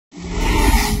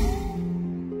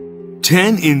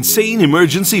10 insane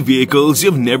emergency vehicles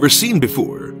you've never seen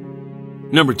before.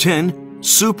 Number 10.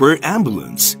 Super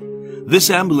Ambulance. This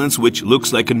ambulance, which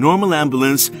looks like a normal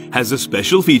ambulance, has a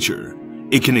special feature.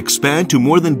 It can expand to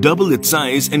more than double its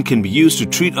size and can be used to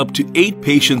treat up to 8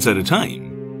 patients at a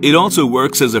time. It also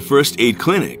works as a first aid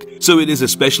clinic, so it is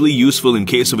especially useful in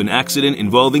case of an accident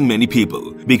involving many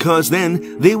people, because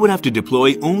then they would have to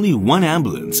deploy only one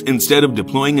ambulance instead of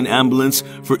deploying an ambulance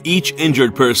for each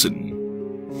injured person.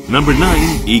 Number 9.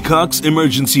 𝗃𝗏𝗏𝗏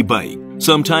Emergency Bike.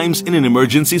 Sometimes in an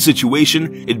emergency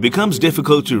situation, it becomes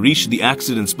difficult to reach the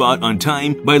accident spot on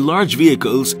time by large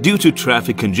vehicles due to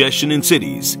traffic congestion in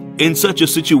cities. In such a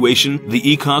situation, the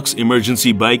𝗃𝗏𝗏𝗏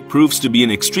emergency bike proves to be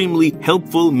an extremely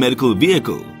helpful medical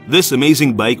vehicle. This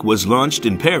amazing bike was launched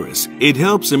in Paris. It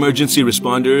helps emergency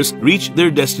responders reach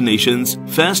their destinations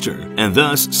faster and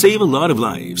thus save a lot of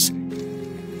lives.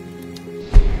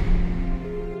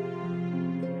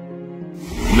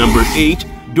 Number 8.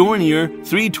 Dornier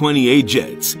 328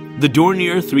 Jets. The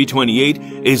Dornier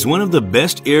 328 is one of the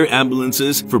best air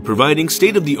ambulances for providing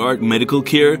state-of-the-art medical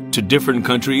care to different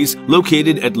countries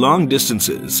located at long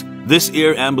distances. This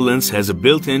air ambulance has a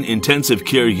built-in intensive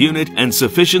care unit and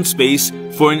sufficient space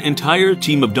for an entire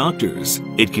team of doctors.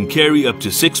 It can carry up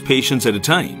to 6 patients at a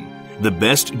time. The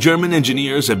best German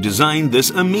engineers have designed this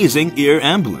amazing air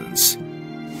ambulance.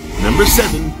 Number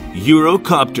 7.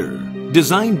 Eurocopter.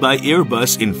 Designed by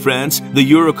Airbus in France,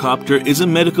 the Eurocopter is a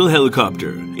medical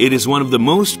helicopter. It is one of the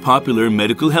most popular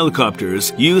medical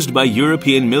helicopters used by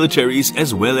European militaries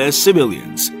as well as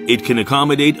civilians. It can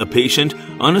accommodate a patient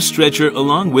on a stretcher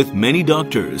along with many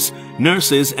doctors,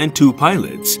 nurses, and 2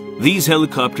 pilots. These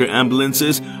helicopter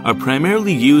ambulances are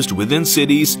primarily used within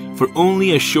cities for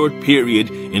only a short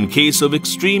period in case of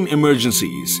extreme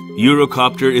emergencies.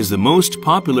 Eurocopter is the most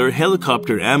popular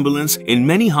helicopter ambulance in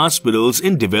many hospitals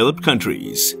in developed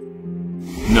countries.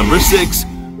 Number 6.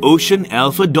 Ocean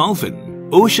Alpha Dolphin.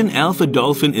 Ocean Alpha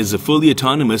Dolphin is a fully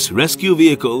autonomous rescue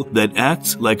vehicle that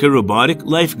acts like a robotic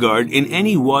lifeguard in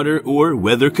any water or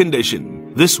weather condition.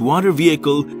 This water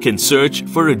vehicle can search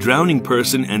for a drowning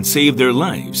person and save their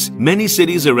lives. Many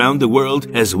cities around the world,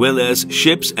 as well as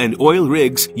ships and oil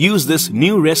rigs, use this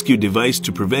new rescue device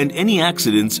to prevent any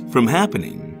accidents from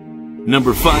happening.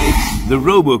 Number 5. The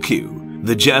RoboQ.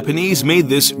 The Japanese made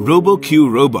this RoboQ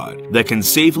robot that can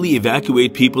safely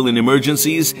evacuate people in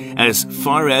emergencies as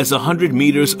far as 100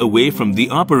 meters away from the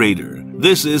operator.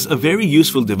 This is a very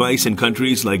useful device in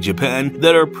countries like Japan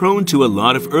that are prone to a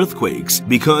lot of earthquakes,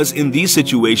 because in these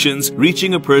situations,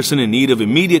 reaching a person in need of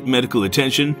immediate medical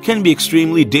attention can be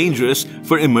extremely dangerous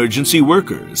for emergency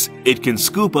workers. It can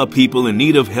scoop up people in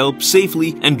need of help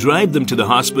safely and drive them to the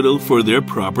hospital for their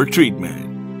proper treatment.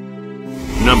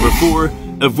 Number 4.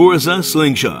 𝗪𝗎𝗂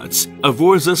Slingshots.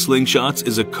 𝗪𝗎𝗂 Slingshots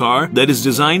is a car that is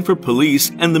designed for police,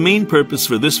 and the main purpose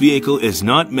for this vehicle is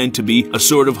not meant to be a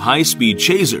sort of high-speed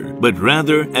chaser, but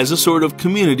rather as a sort of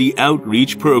community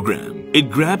outreach program. It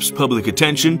grabs public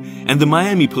attention, and the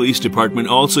Miami Police Department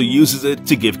also uses it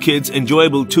to give kids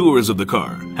enjoyable tours of the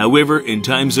car. However, in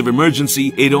times of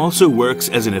emergency, it also works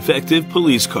as an effective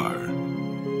police car.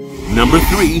 Number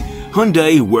 3.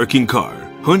 Hyundai Working Car.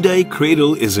 Hyundai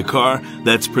Cradle is a car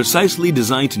that's precisely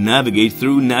designed to navigate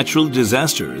through natural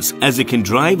disasters, as it can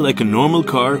drive like a normal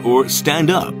car or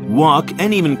stand up, walk,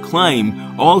 and even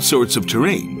climb all sorts of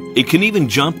terrain. It can even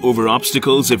jump over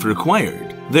obstacles if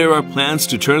required. There are plans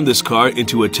to turn this car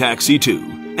into a taxi too.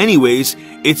 Anyways,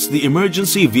 it's the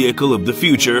emergency vehicle of the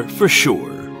future for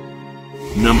sure.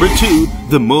 Number 2.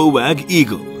 The MOWAG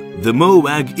Eagle. The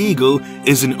MOWAG Eagle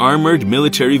is an armored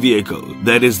military vehicle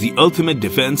that is the ultimate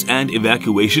defense and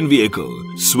evacuation vehicle.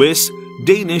 Swiss,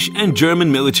 Danish, and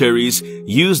German militaries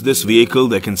use this vehicle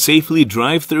that can safely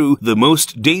drive through the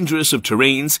most dangerous of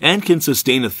terrains and can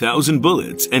sustain 1,000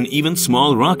 bullets and even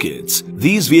small rockets.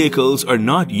 These vehicles are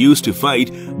not used to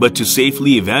fight, but to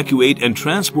safely evacuate and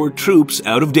transport troops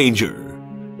out of danger.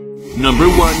 Number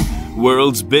 1.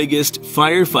 World's biggest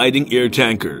firefighting air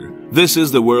tanker. This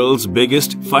is the world's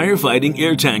biggest firefighting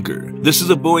air tanker. This is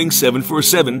a Boeing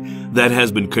 747 that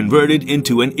has been converted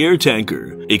into an air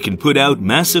tanker. It can put out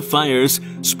massive fires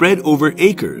spread over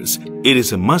acres. It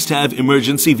is a must-have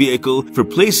emergency vehicle for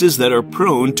places that are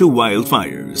prone to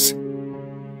wildfires.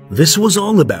 This was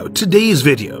all about today's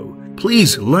video.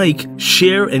 Please like,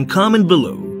 share, and comment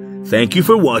below. Thank you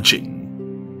for watching.